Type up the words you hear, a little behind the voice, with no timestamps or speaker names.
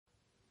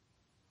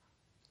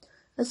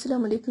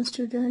Assalamu alaikum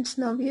students.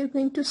 Now we are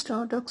going to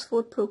start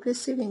Oxford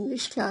Progressive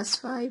English Class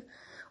 5.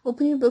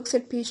 Open your books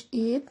at page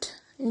 8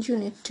 in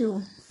Unit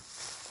 2.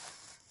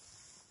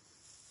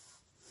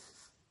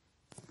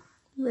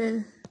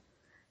 Well,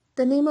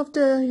 the name of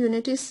the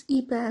unit is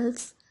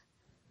ePals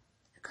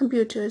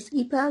Computers.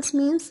 ePals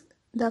means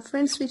the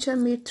friends which are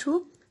made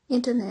through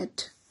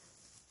internet.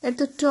 At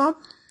the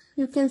top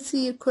you can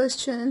see a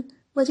question,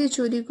 what is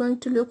Judy going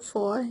to look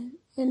for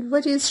and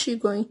what is she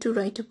going to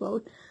write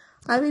about?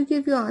 I will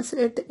give you answer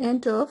at the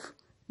end of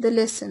the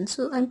lesson.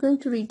 So I'm going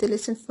to read the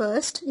lesson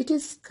first. It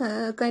is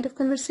kind of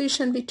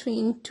conversation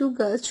between two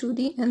girls,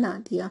 Judy and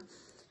Nadia.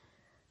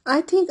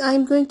 I think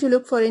I'm going to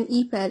look for an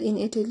ePal in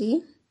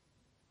Italy.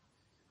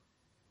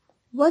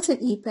 What's an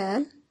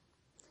ePal?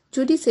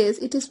 Judy says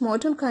it is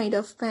modern kind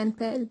of pen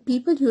pal.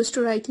 People used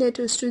to write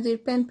letters to their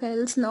pen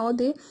pals. Now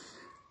they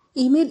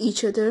email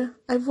each other.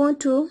 I want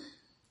to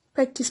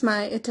practice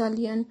my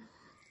Italian.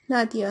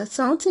 Nadia,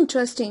 sounds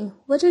interesting.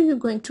 What are you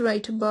going to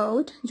write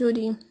about?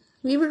 Judy,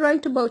 we will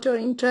write about our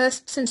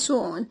interests and so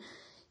on.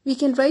 We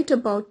can write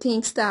about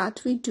things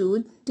that we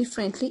do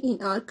differently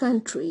in our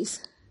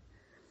countries.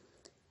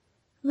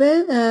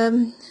 Well,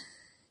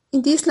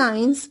 in these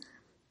lines,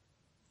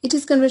 it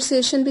is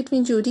conversation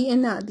between Judy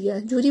and Nadia.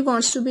 Judy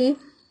wants to be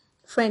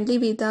friendly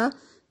with a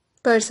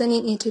person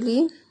in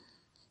Italy,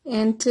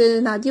 and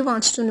Nadia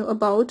wants to know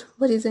about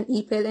what is an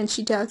ePal, and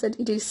she tells that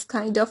it is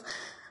kind of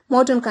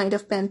modern kind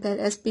of pen pal,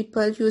 as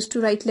people used to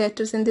write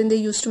letters and then they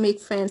used to make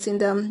friends in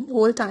the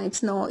old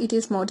times. Now it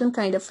is modern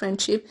kind of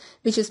friendship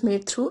which is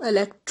made through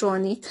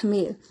electronic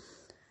mail.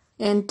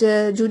 And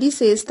Judy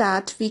says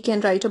that we can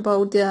write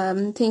about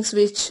the things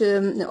which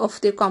of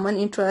their common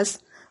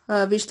interests,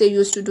 which they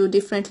used to do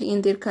differently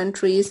in their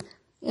countries.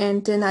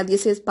 And Nadia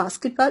says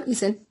basketball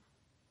isn't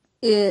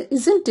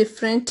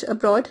different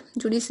abroad.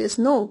 Judy says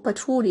no, but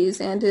food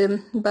is,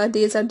 and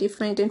birthdays are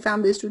different and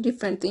families do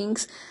different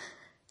things.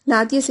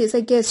 Nadia says,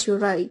 I guess you're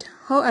right.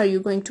 How are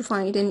you going to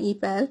find an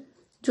ePal?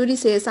 Judy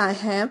says, I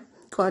have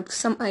got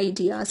some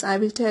ideas. I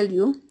will tell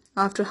you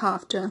after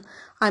half term.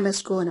 I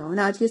must go now.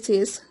 Nadia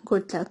says,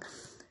 good luck.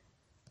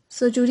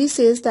 So Judy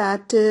says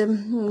that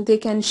they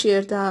can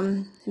share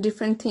the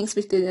different things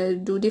which they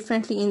do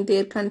differently in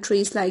their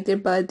countries, like their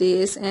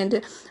birthdays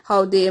and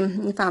how their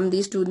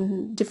families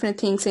do different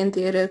things in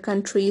their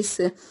countries.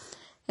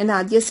 And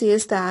Nadia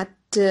says that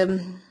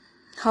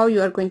how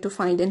you are going to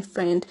find a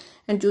friend,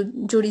 and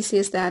Judy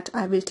says that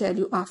I will tell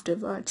you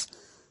afterwards.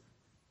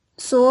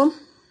 So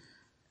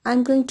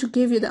I'm going to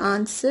give you the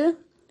answer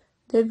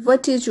that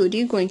what is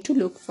Judy going to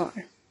look for.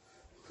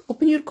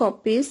 Open your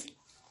copies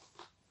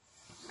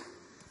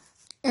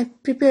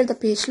and prepare the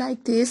page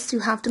like this. You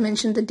have to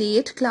mention the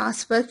date,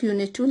 classwork,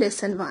 unit 2,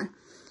 lesson 1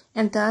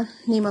 and the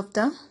name of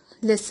the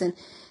lesson.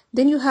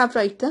 Then you have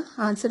write the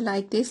answer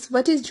like this.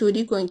 What is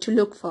Judy going to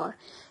look for?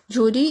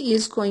 Judy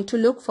is going to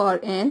look for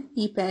an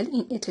ePal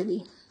in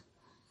Italy.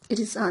 It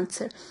is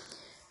answer.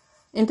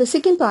 In the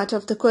second part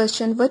of the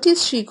question, what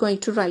is she going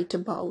to write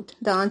about?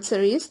 The answer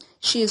is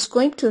she is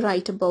going to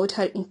write about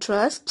her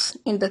interests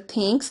in the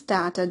things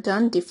that are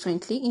done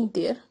differently in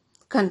their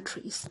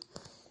countries.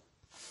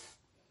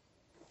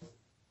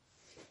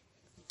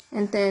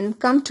 And then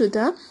come to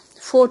the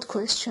fourth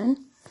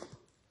question.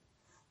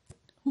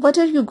 What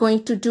are you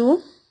going to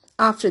do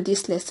after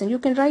this lesson? You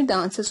can write the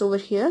answers over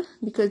here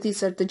because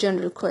these are the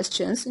general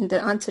questions, and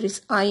the answer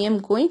is I am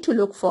going to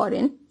look for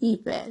an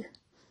ePal.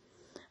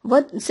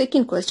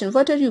 Second question,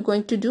 what are you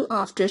going to do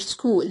after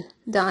school?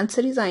 The answer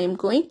is I am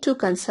going to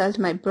consult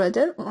my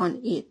brother on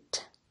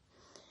it.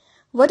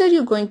 What are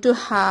you going to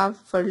have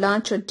for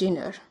lunch or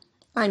dinner?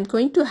 I'm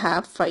going to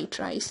have fried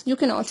rice. You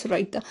can also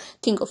write the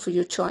thing of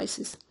your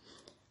choices.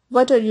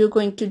 What are you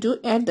going to do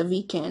at the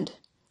weekend?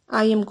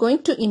 I am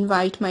going to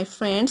invite my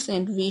friends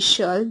and we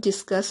shall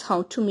discuss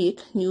how to make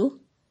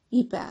new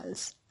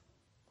ePals.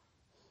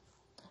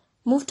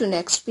 Move to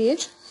next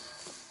page.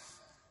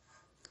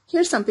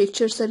 Here some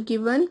pictures are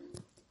given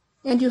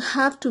and you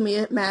have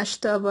to match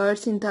the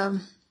words in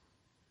the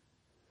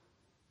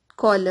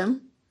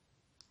column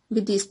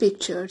with these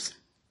pictures.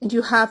 And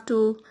you have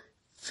to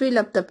fill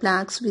up the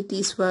blanks with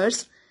these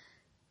words.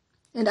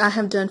 And I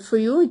have done for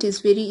you. It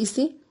is very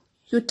easy.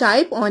 You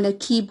type on a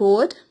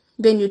keyboard.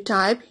 When you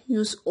type,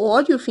 use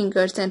all your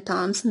fingers and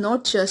thumbs,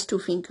 not just 2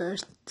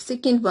 fingers.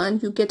 Second one,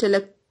 you get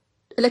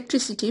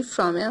electricity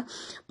from a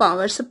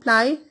power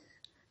supply.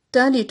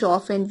 Turn it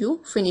off and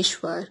you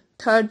finish work.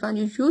 Third one,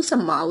 you use a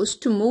mouse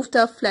to move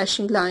the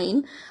flashing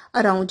line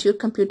around your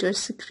computer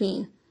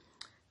screen.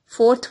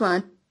 Fourth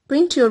one,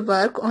 print your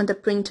work on the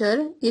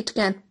printer. It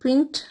can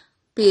print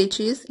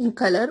pages in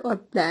color or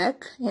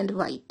black and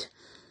white.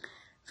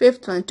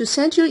 Fifth one, to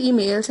send your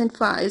emails and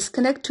files,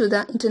 connect to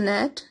the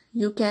internet.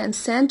 You can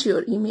send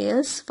your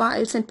emails,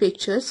 files and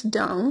pictures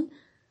down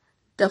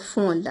the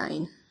phone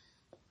line.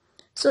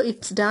 So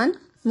it's done.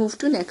 Move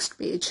to next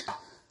page.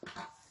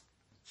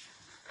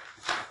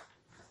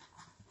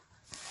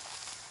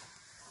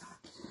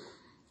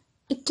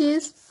 It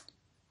is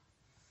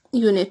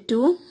Unit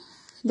 2,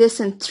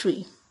 Lesson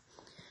 3,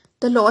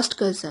 The Lost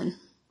Cousin.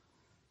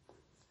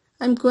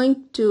 I'm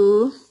going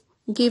to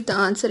give the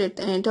answer at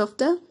the end of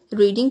the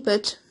reading,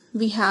 but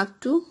we have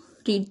to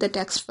read the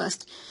text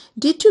first.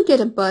 Did you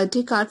get a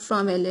birthday card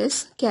from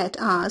Alice? Cat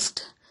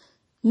asked.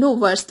 No,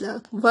 worse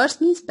luck.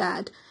 Worse means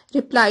bad,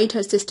 replied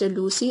her sister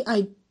Lucy.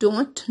 I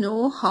don't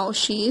know how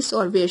she is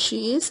or where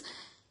she is.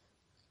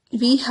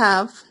 We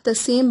have the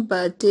same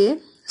birthday,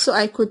 so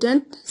I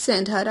couldn't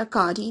send her a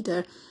card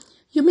either.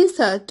 You miss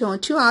her,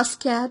 don't you?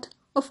 Asked Cat.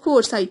 Of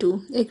course I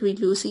do, agreed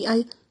Lucy.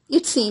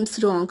 It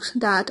seems wrong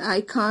that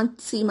I can't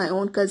see my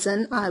own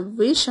cousin. I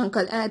wish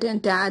Uncle Ed and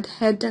Dad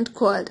hadn't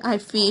called. I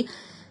feel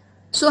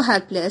so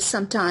helpless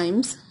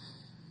sometimes.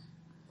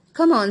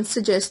 Come on,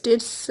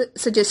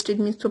 suggested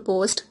means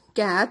proposed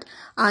Cat.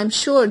 I'm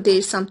sure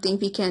there's something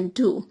we can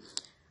do.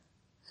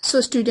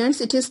 So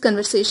students, it is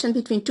conversation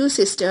between two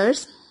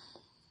sisters,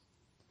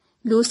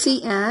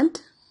 Lucy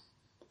and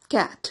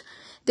Cat.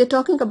 They're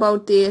talking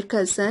about their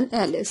cousin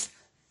Alice.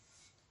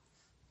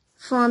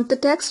 From the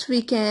text,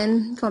 we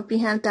can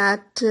comprehend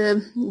that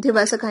there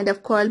was a kind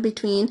of quarrel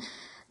between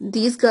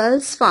these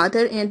girls'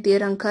 father and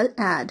their uncle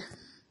Ed.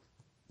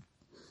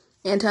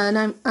 And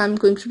I'm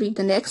going to read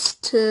the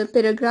next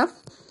paragraph.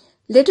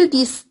 Later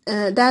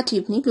that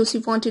evening, Lucy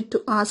wanted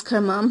to ask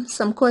her mom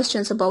some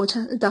questions about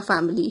the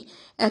family.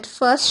 At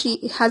first,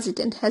 she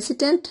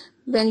hesitant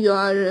when you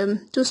are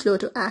too slow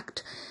to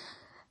act.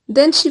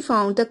 Then she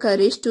found the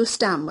courage to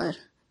stammer.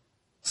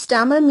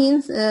 Stammer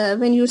means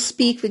when you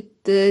speak with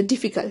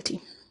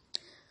difficulty.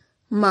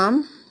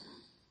 Mom,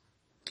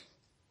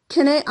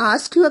 can I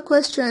ask you a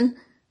question?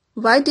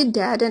 Why did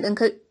Dad and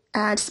Uncle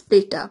Ed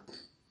split up?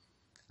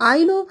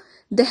 I know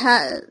they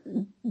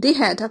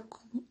had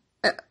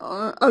an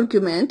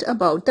argument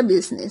about the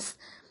business.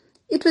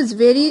 It was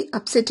very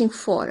upsetting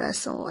for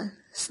us all,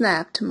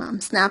 snapped Mom.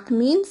 Snapped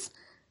means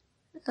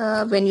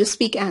when you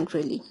speak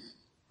angrily.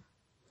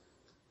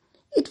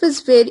 It was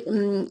very,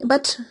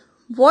 but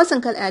was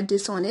Uncle Ed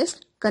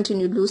dishonest?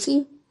 Continued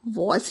Lucy.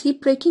 Was he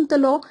breaking the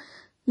law?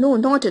 No,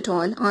 not at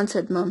all,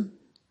 answered Mum,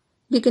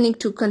 beginning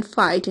to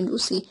confide in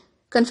Lucy.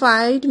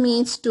 Confide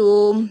means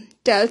to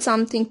tell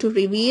something, to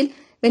reveal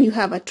when you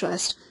have a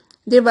trust.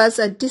 There was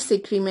a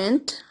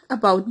disagreement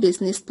about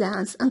business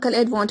plans. Uncle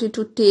Ed wanted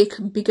to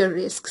take bigger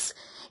risks.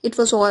 It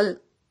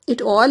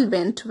all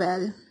went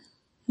well.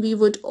 We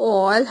would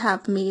all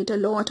have made a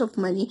lot of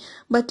money,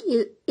 but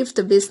if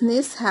the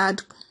business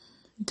had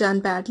done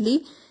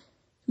badly,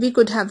 we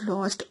could have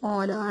lost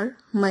all our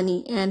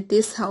money and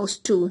this house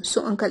too.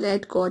 So Uncle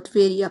Ed got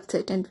very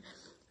upset and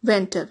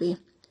went away.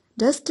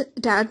 Does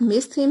Dad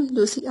miss him?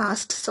 Lucy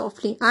asked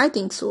softly. I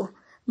think so,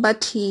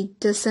 but he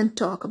doesn't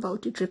talk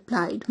about it,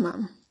 replied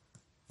Mum.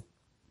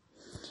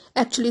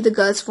 Actually, the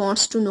girls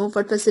wants to know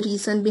what was the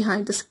reason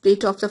behind the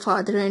split of the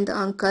father and the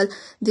uncle.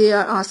 They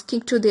are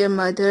asking to their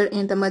mother,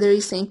 and the mother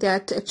is saying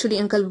that actually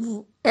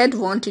Uncle Ed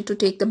wanted to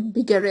take the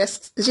bigger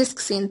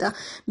risks in the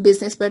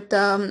business, but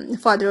the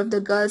father of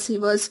the girls, he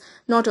was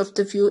not of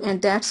the view,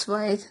 and that's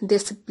why they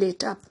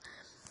split up.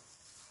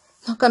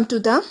 Now come to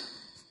the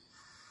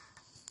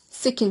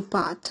second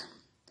part.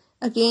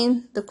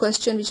 Again, the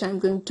question which I'm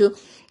going to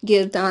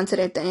give the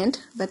answer at the end,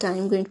 but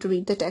I'm going to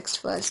read the text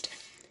first.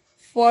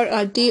 For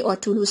a day or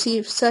two,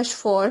 Lucy searched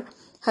for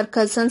her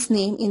cousin's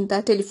name in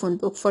the telephone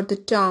book for the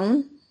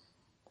town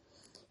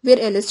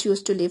where Alice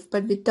used to live,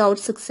 but without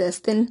success.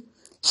 Then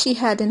she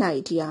had an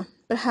idea.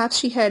 Perhaps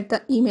she had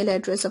the email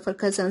address of her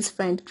cousin's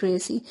friend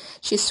Gracie.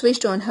 She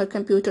switched on her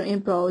computer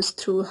and browsed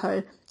through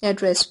her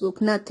address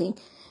book. Nothing.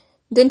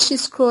 Then she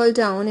scrolled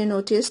down and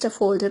noticed a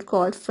folder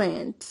called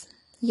Friends.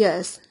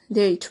 Yes,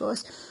 there it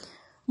was.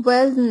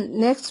 Well,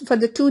 next, for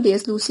the 2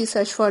 days, Lucy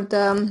searched for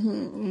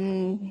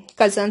the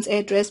cousin's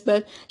address,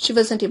 but she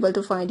wasn't able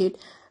to find it.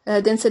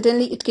 Then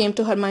suddenly it came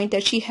to her mind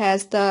that she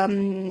has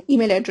the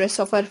email address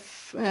of her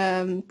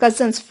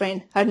cousin's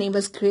friend. Her name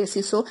was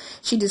Gracie, so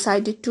she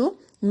decided to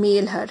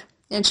mail her,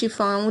 and she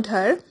found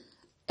her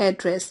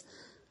address.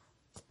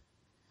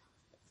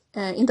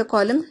 In the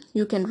column,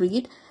 you can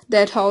read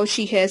that how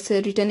she has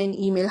written an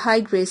email. Hi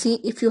Gracie,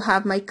 if you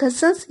have my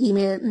cousin's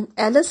email,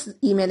 Alice's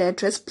email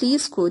address,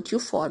 please could you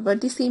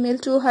forward this email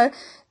to her?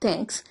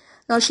 Thanks.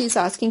 Now she's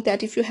asking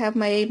that if you have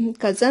my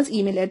cousin's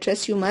email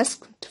address, you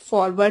must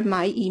forward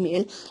my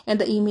email. And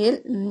the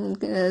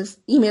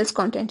email's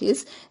content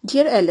is,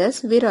 Dear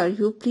Alice, where are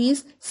you?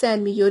 Please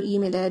send me your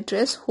email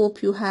address.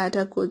 Hope you had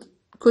a good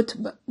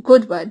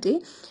birthday.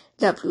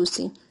 Love,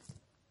 Lucy.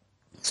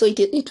 So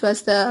it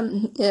was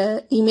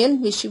the email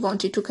which she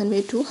wanted to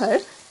convey to her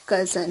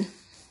cousin.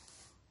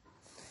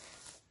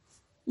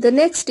 The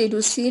next day,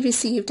 Lucy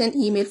received an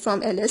email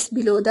from Alice.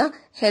 Below the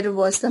header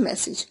was the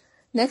message.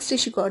 Next day,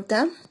 she got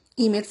the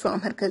email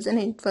from her cousin,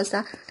 and it was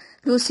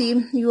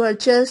Lucy, you are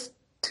just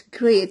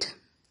great.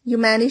 You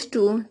managed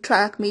to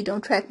track me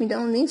down. Track me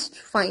down means to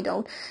find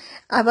out.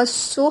 I was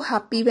so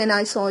happy when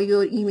I saw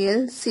your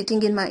email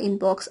sitting in my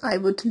inbox. I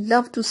would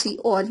love to see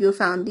all your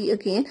family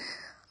again.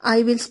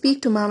 I will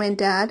speak to Mom and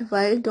Dad.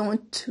 Why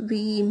don't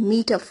we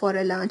meet up for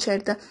a lunch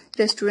at the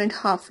restaurant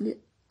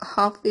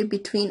halfway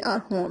between our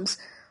homes?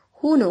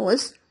 Who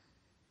knows?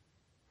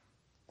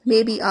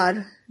 Maybe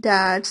our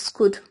dads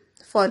could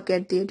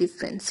forget their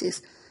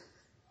differences.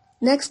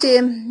 Next day,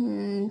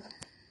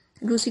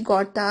 Lucy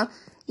got the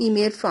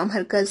email from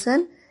her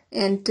cousin,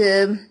 and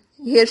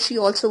here she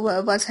also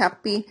was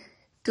happy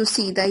to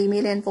see the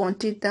email and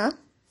wanted the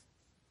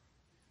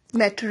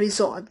matter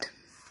resolved.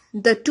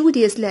 The 2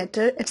 days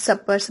later, at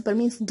supper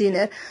means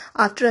dinner,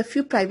 after a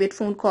few private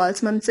phone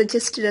calls, Mum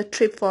suggested a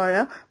trip for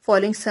a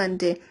following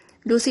Sunday.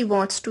 Lucy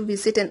wants to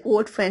visit an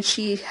old friend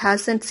she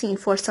hasn't seen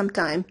for some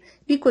time.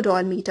 We could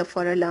all meet up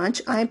for a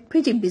lunch. I'm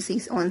pretty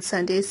busy on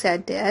Sunday,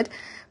 said Dad.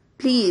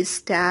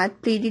 Please,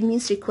 Dad, pleaded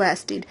means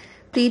requested.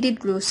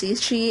 Pleaded Lucy.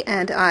 She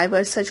and I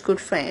were such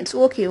good friends.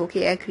 Okay,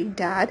 agreed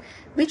Dad.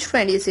 Which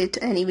friend is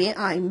it anyway?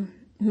 I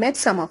met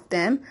some of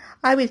them.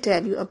 I will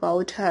tell you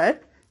about her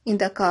in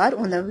the car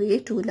on the way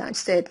to lunch,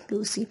 said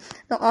Lucy.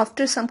 Now,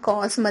 after some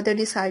calls, Mother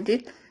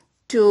decided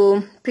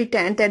to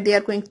pretend that they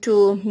are going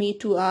to meet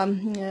to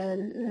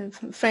a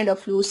friend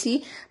of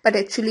Lucy, but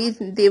actually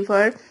they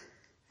were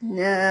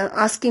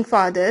asking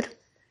father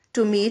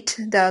to meet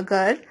the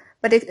girl,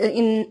 but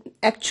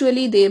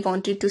actually they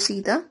wanted to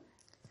see the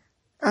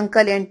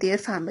uncle and their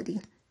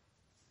family.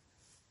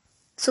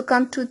 So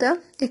come to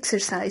the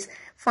exercise.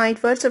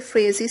 Find words or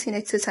phrases in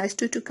exercise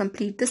 2 to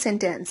complete the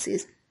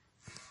sentences.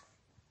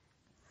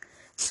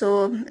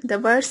 So the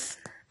words,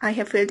 I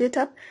have filled it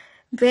up.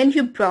 When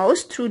you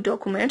browse through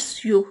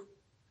documents, you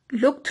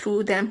look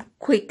through them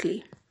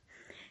quickly.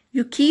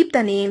 You keep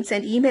the names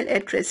and email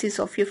addresses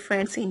of your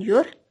friends in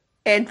your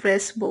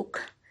address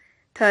book.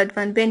 Third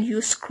one, when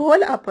you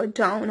scroll up or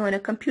down on a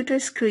computer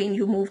screen,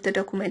 you move the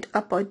document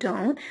up or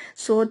down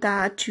so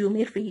that you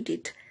may read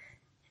it.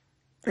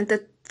 And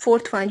the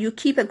fourth one, you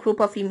keep a group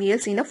of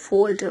emails in a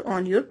folder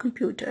on your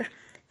computer.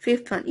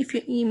 Fifth one, if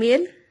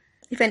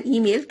an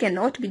email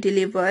cannot be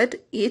delivered,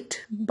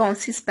 it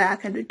bounces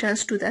back and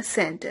returns to the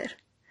sender.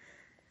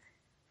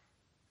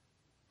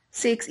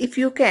 6. If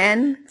you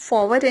can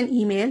forward an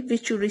email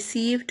which you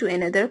receive to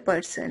another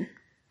person.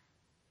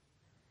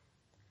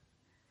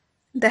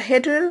 The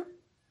header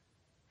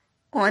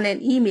on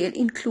an email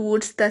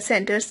includes the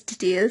sender's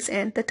details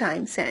and the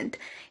time sent.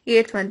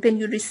 8th one, when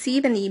you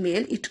receive an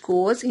email, it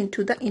goes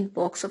into the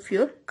inbox of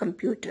your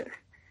computer.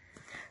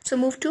 So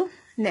move to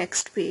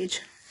next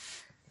page.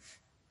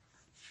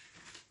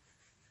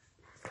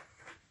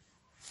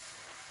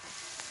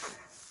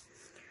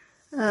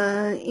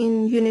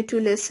 In Unit 2,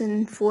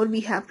 Lesson 4, we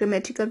have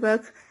grammatical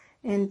work,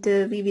 and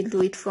we will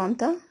do it from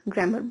the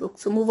grammar book.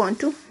 So move on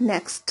to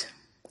next.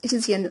 It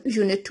is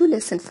Unit 2,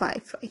 Lesson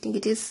 5. I think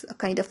it is a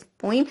kind of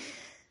poem.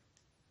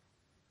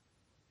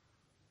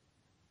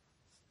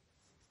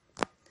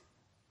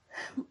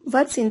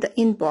 What's in the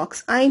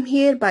inbox? I'm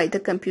here by the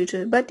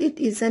computer, but it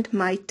isn't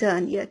my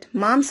turn yet.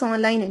 Mom's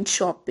online and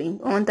shopping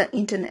on the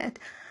internet.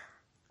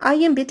 I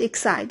am a bit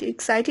excited.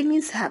 Excited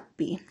means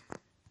happy.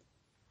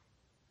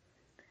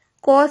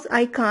 'Cause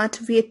I can't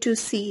wait to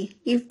see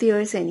if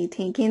there's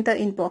anything in the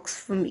inbox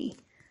for me.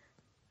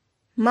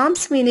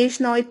 Mom's finished,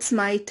 now it's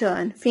my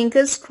turn.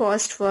 Fingers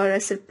crossed for a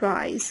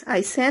surprise.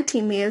 I sent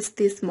emails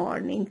this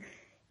morning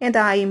and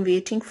I am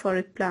waiting for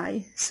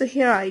reply. So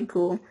here I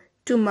go.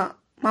 To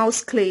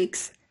mouse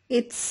clicks.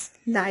 It's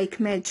like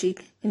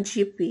magic in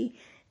GP.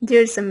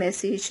 There's a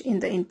message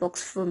in the inbox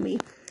for me.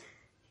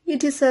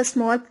 It is a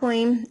small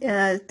poem.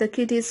 The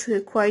kid is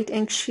quite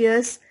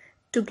anxious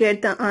to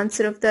get the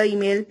answer of the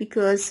email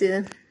because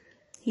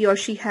he or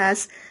she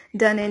has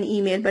done an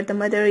email, but the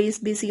mother is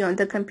busy on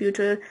the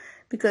computer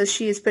because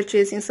she is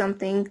purchasing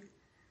something.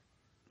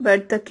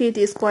 But the kid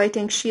is quite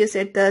anxious.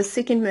 At the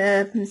second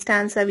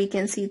stanza, we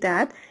can see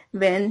that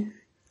when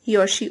he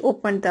or she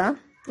opened the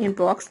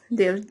inbox,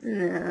 there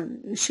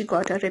she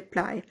got a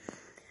reply.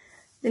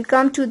 Then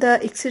come to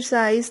the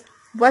exercise.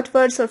 What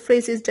words or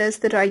phrases does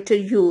the writer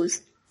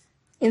use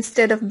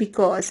instead of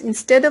because?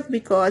 Instead of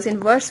because, in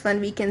verse 1,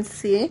 we can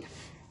see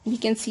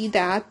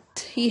that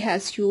he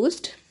has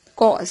used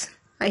cause.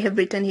 I have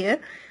written here.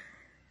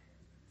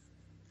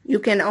 You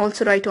can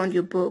also write on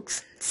your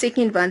books.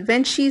 Second one,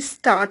 when she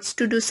starts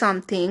to do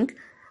something,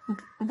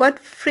 what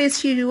phrase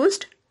she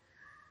used?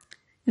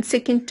 In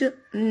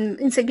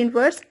second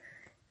verse,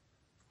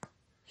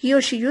 he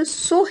or she used,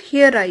 so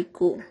here I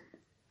go.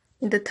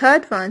 In the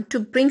third one, to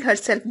bring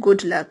herself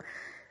good luck,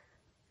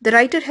 the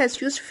writer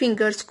has used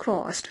fingers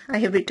crossed. I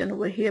have written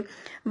over here.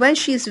 When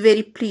she is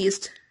very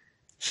pleased,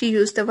 she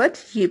used the word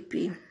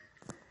yippee.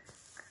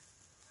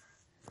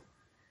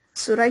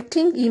 So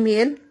writing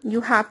email,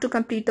 you have to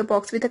complete the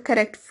box with the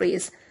correct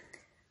phrase.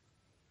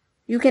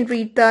 You can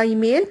read the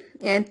email,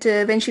 and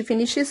when she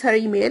finishes her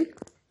email,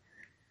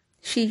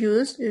 she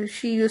used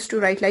to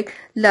write like,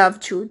 love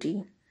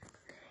Judy.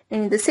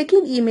 And in the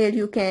second email,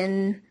 you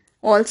can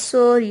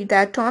also read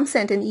that Tom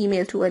sent an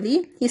email to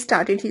Ali. He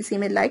started his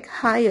email like,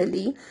 hi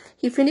Ali.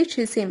 He finished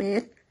his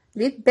email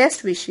with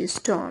best wishes,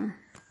 Tom.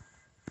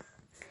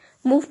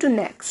 Move to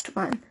next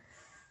one.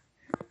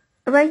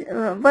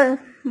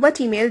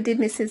 What email did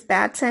Mrs.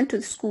 Bat send to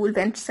the school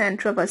when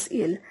Sandra was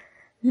ill?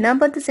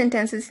 Number the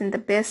sentences in the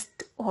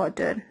best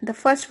order. The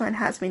first one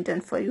has been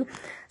done for you.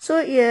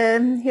 So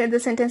here the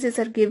sentences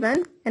are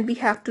given and we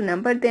have to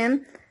number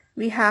them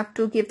we have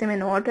to give them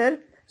an order,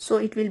 so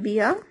it will be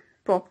a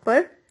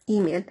proper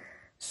email.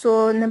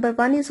 So number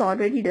 1 is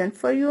already done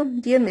for you.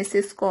 Dear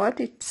Mrs. Scott,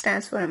 it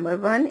stands for number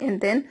 1,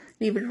 and then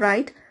we will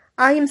write,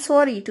 I am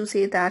sorry to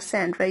say that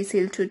Sandra is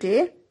ill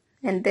today,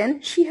 and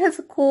then she has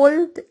a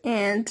cold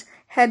and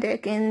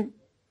headache and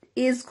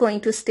is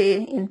going to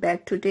stay in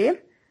bed today.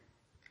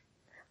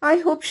 I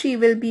hope she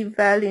will be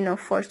well enough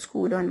for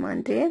school on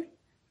Monday.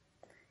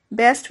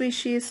 Best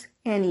wishes,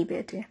 Annie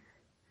Betty.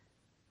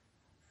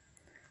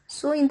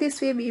 So in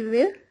this way we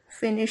will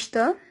finish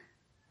the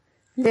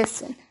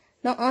lesson.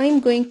 Now I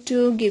am going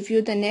to give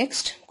you the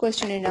next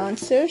question and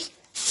answers.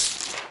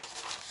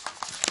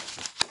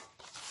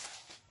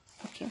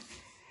 Okay.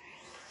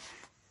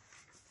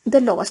 The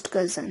lost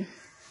cousin.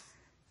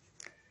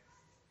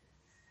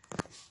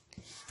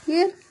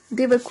 Here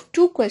there were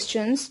 2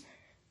 questions.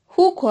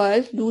 Who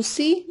called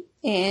Lucy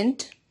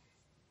and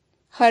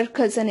her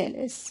cousin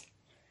Alice?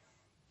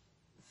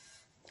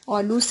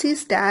 Or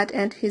Lucy's dad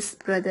and his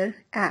brother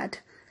Ed.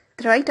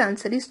 The right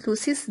answer is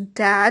Lucy's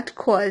dad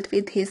called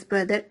with his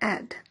brother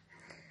Ed.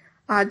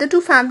 Are the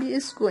 2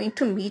 families going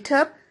to meet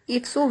up?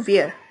 If so,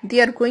 where?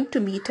 They are going to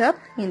meet up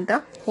in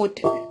the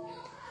hotel.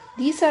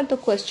 These are the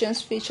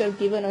questions which are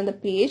given on the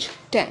page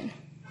 10.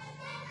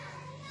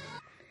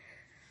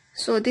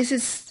 So this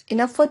is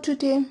enough for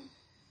today.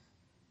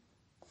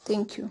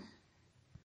 Thank you.